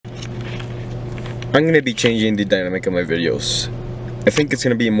I'm gonna be changing the dynamic of my videos. I think it's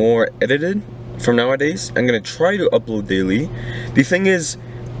gonna be more edited from nowadays. I'm gonna try to upload daily. The thing is,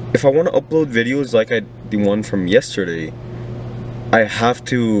 if I want to upload videos like the one from yesterday,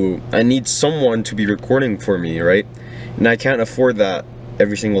 I need someone to be recording for me, right? And I can't afford that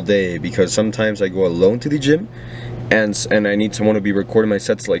every single day because sometimes I go alone to the gym and I need someone to be recording my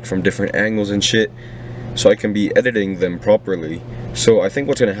sets like from different angles and shit, so I can be editing them properly. So I think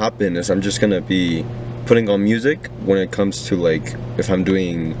what's gonna happen is I'm just gonna be putting on music when it comes to like if I'm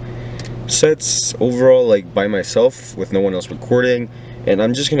doing sets overall like by myself with no one else recording, and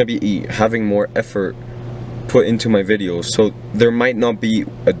I'm just gonna be having more effort put into my videos. So there might not be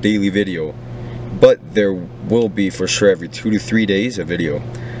a daily video, but there will be for sure every 2 to 3 days a video.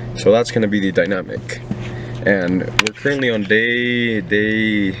 So that's gonna be the dynamic. And we're currently on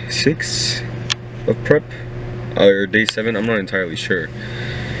day 6 of prep, or day 7, I'm not entirely sure.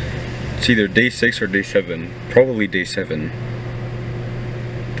 It's either day 6 or day 7, probably day 7.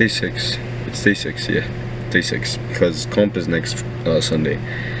 Day 6, it's day 6, yeah, day 6, because comp is next Sunday.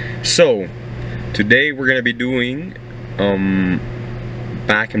 So, today we're gonna be doing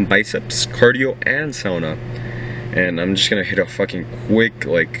back and biceps, cardio and sauna. And I'm just gonna hit a fucking quick,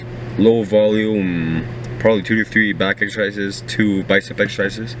 like, low volume, probably 2 to 3 back exercises, 2 bicep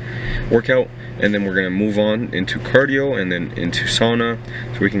exercises workout, and then we're gonna move on into cardio and then into sauna,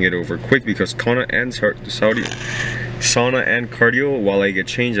 so we can get over quick, because sauna and cardio, while I get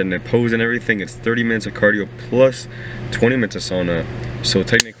changed and the pose and everything, it's 30 minutes of cardio plus 20 minutes of sauna. So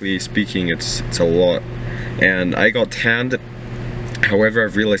technically speaking, it's a lot. And I got tanned. However,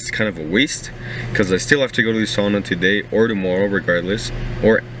 I've realized it's kind of a waste because I still have to go to the sauna today or tomorrow, regardless,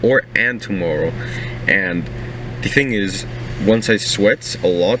 or tomorrow. And the thing is, once I sweat a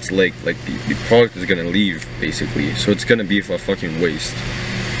lot, like the product is gonna leave basically, so it's gonna be a fucking waste.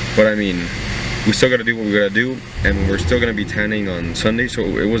 But I mean, we still gotta do what we gotta do, and we're still gonna be tanning on Sunday, so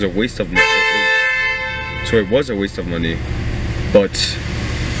it was a waste of money. But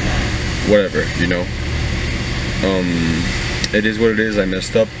whatever, you know. It is what it is. I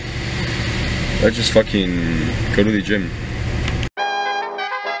messed up. Let's just fucking go to the gym.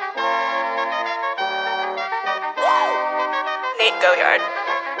 Go yard.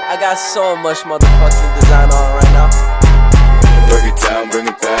 I got so much motherfucking design on right now. Break it down, bring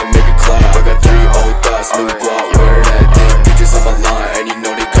it back, make it clap. I got 3 old thoughts, new guap, wear that thing. Bitches on my line, and you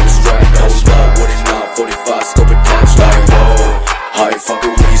know they come strapped. Hold up, what it not, 45, scope attached. Like, whoa, how you fucking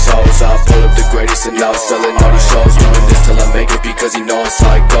with these hoes? I pull up the greatest and now selling all these shows. Doing this till I make it because you know it's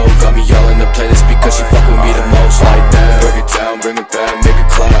like go. Got me yelling the playlist because she fuck with me the most. Like that. Break it down, bring it back, make it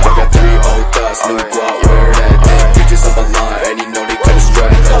clap. I got 3 old thoughts, new guap, wear that thing. Bitches on my line, and you know they come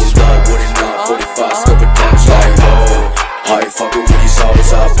strapped. Hold up, what it not, 45, scope attached. Like, whoa, how you fucking with these hoes?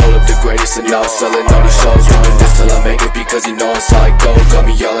 I pull up the greatest and now selling all these shows. Doing this till I make it because you know it's like go. Got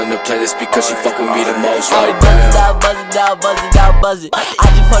me yelling the playlist because she fuck with me the most. Like damn. Buzz it out, buzz it out, buzz it. I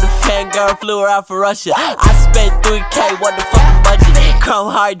just put a fangirl, flew her out for Russia. I spent 3K, what the fucking budget?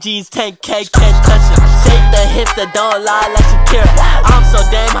 Chrome hard G's, 10K, can't touch it. Shake the hips that don't lie like Shakira. I'm so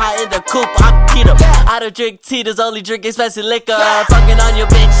damn high in the coupe, I'm keto. I don't drink Tito's, only drink expensive liquor. Fucking on your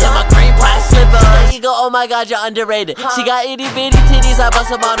bitch in my green pie slipper. She go, oh my god, you're underrated. She got itty bitty titties, I bust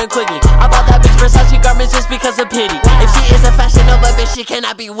them on her quickly. I bought that bitch Versace garments just because of pity. If she is a Fashion Nova bitch, she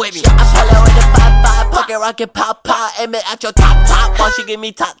cannot be with me. I pull her with the 5-5, pocket rocket pop pop, aim it at your top. While she give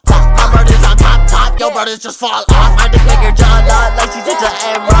me top. My brother's on top, your brothers just fall off. I just make her jaw lot like she did to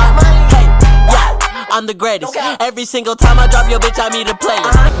M-Rock. Hey, yeah, I'm the greatest. Every single time I drop your bitch, I meet a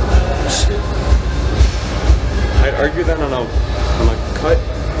playlist. I'd argue that on a cut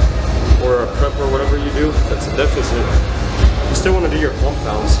or a prep or whatever you do, that's a deficit. You still want to do your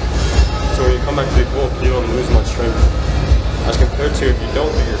compounds, so when you come back to the bulk, you don't lose much strength. As compared to if you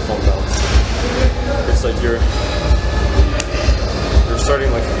don't do your compounds, it's like you're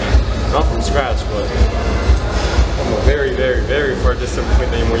starting like not from scratch, but from a very, very, very far distant point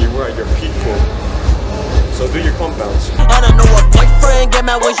than where you were at your peak point. So do your compounds. And I know a boyfriend get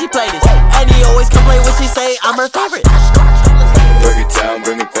mad when she play this, and he always complain when she say I'm her favorite. Break it down,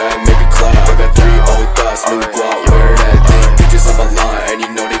 bring it back, make it clap. I got 3 old thoughts, new guap, wear that thing. Bitches on my line, and you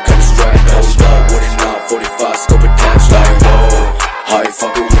know they come strapped. Hold up, what it not, 45, scope attached. Like whoa, how you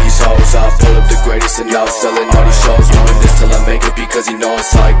fucking with these hoes? I pull up the greatest and now selling all these shows. Doing this till I make it because you know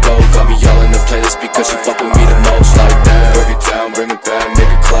it's like go. Got me yelling the playlist because she fuck with me the most. Like that. Break it down, bring it back, make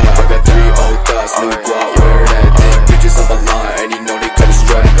it clap. I got 3 old thoughts, new guap, wear that thing. Bitches on my line, and you know they come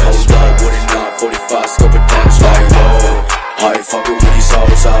strapped. Hold up, what it not, 45, scope attached. Like whoa, how you fucking with these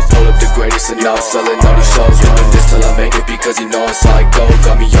hoes? I pull up the greatest and now selling all these shows. Doing this till I make it because you know it's like go.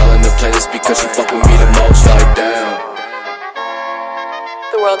 Got me yelling the playlist because she fuck with me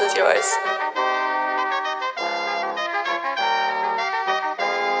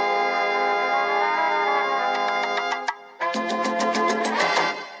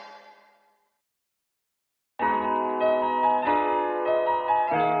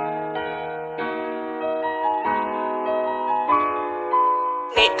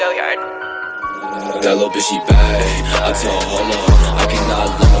That little bitch, she bad. I tell her, hold up, I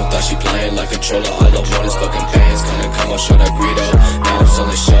cannot let no thought she playing like controller. All I want is fucking bands, gonna come on, show that burrito. Now I'm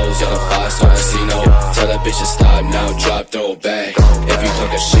selling shows at a 5-star casino. Tell that bitch to stop now, drop, throw it back. If you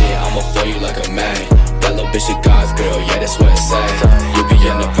talk a shit, I'ma throw you like a mag. That little bitch a God's girl, yeah, that's what it say. You be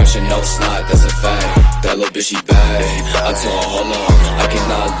under pressure, no snot, that's a fact. That little bitch, she bad. I tell her, hold up, I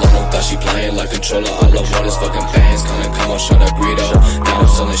cannot let no thought she playing like controller. All I want is fucking bands, gonna come on, show that burrito. Now I'm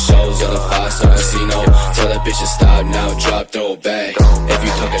selling shows at a 5-star casino. Tell that bitch to stop now, drop, throw it back. If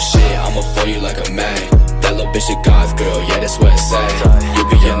you talk a shit, I'ma throw you like a mag. That little bitch a God's girl, yeah, that's what it say. You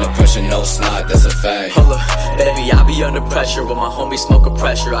be under pressure, no snot, that's a fact. Hold up, baby, I be under pressure with my homie smoking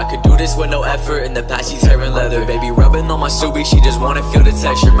pressure. I could do this with no effort. In the past, she's tearing leather. Baby, rubbing on my Subi, she just wanna feel the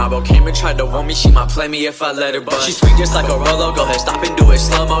texture. My bro came and tried to warn me, she might play me if I let her. But she's sweet just like a Rolo. Go ahead, stop and do it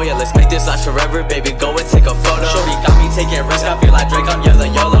slow-mo. Yeah, let's make this last forever, baby, go and take a photo. Shorty got me taking risks, I feel like Drake, I'm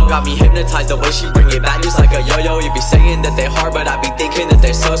yelling YOLO. Got me hypnotized the way she bring it back just like a yo-yo. You be saying that they hard, but I be thinking that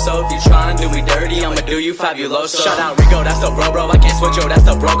they so-so. If you try and do me dirty, I'ma do you fabuloso. Shout out Rico, that's the bro, I can't switch, yo, that's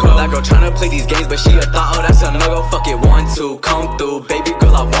the bro code. That girl tryna play these games, but she a thought, oh, that's a no-go. Fuck it, 1, 2, come through, baby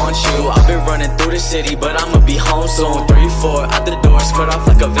girl, I want you. I've been running through the city, but I'ma be home soon. 3, 4, out the doors, cut off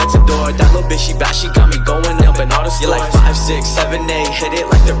like a Ventador. That little bitch, she bad, she got me going up in all the stores. You like 5, 6, 7, 8, hit it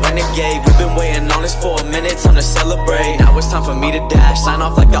like the renegade. We've been waiting on this for a minute, time to celebrate. Now it's time for me to dash, sign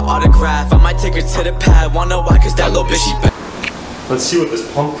off like the autograph. I might take her to the pad, wanna know why, cause that little bitch, she bad. Let's see what this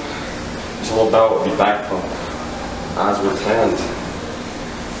pump is all about, the back pump, as we planned.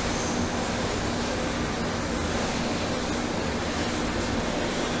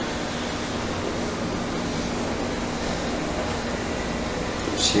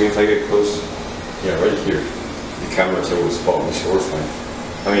 See if I get close? Yeah, right here. The camera's able to spot me, so we're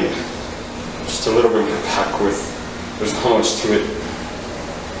fine. I mean, just a little bit more pack width. There's not much to it.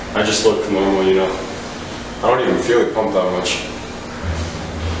 I just look normal, you know. I don't even feel it pump that much.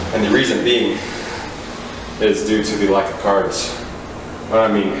 And the reason being is due to the lack of carbs. But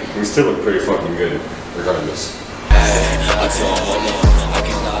I mean, we still look pretty fucking good, regardless.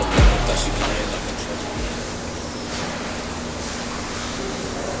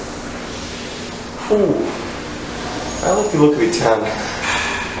 Ooh, I like the look of the tan.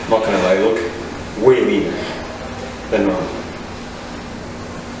 I'm not gonna lie, I look way leaner than normal.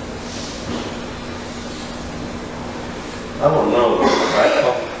 I don't know,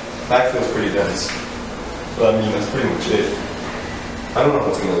 back feels pretty dense. But I mean, that's pretty much it. I don't know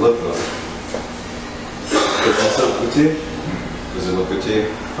how it's gonna look though. Does that look good to you? Does it look good to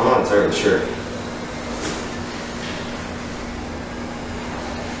you? I'm not entirely sure.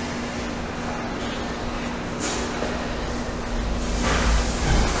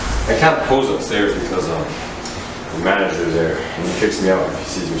 I can't pose upstairs because the manager is there and he kicks me out if he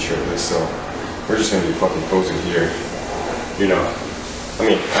sees me shirtless, so we're just gonna be fucking posing here. You know, I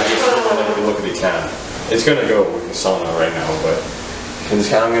mean, I just like the look of the tan. It's gonna go with the sauna right now, but in this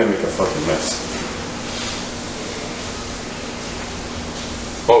can, I'm gonna make a fucking mess.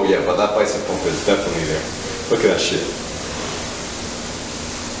 Oh yeah, but that bicep pump is definitely there. Look at that shit.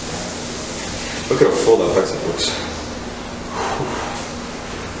 Look at how full that bicep looks.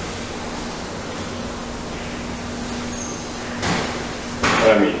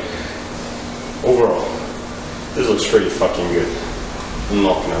 I mean, overall, this looks pretty fucking good. I'm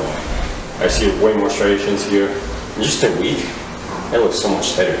not gonna lie. I see way more striations here. In just a week, it looks so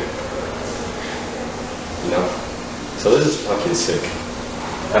much better. You know? So this is fucking sick.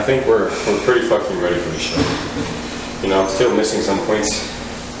 I think we're pretty fucking ready for the show. You know, I'm still missing some points,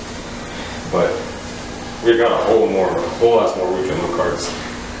 but we got a whole lot more week of no carbs.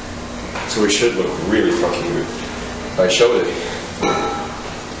 So we should look really fucking good. I showed it.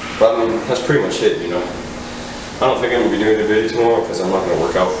 But I mean, that's pretty much it, you know. I don't think I'm going to be doing the video tomorrow because I'm not going to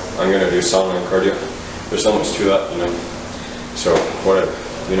work out. I'm going to do sauna and cardio. There's so much to that, you know. So, whatever,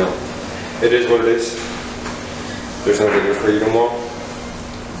 you know. It is what it is. There's no video for you tomorrow.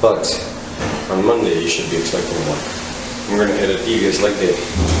 But, on Monday you should be expecting one. I'm going to hit a DEVIOUS leg day.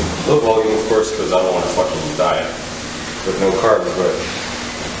 Low volume, of course, because I don't want to fucking die with no carbs, but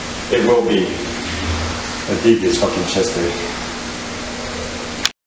it will be a DEVIOUS fucking chest day.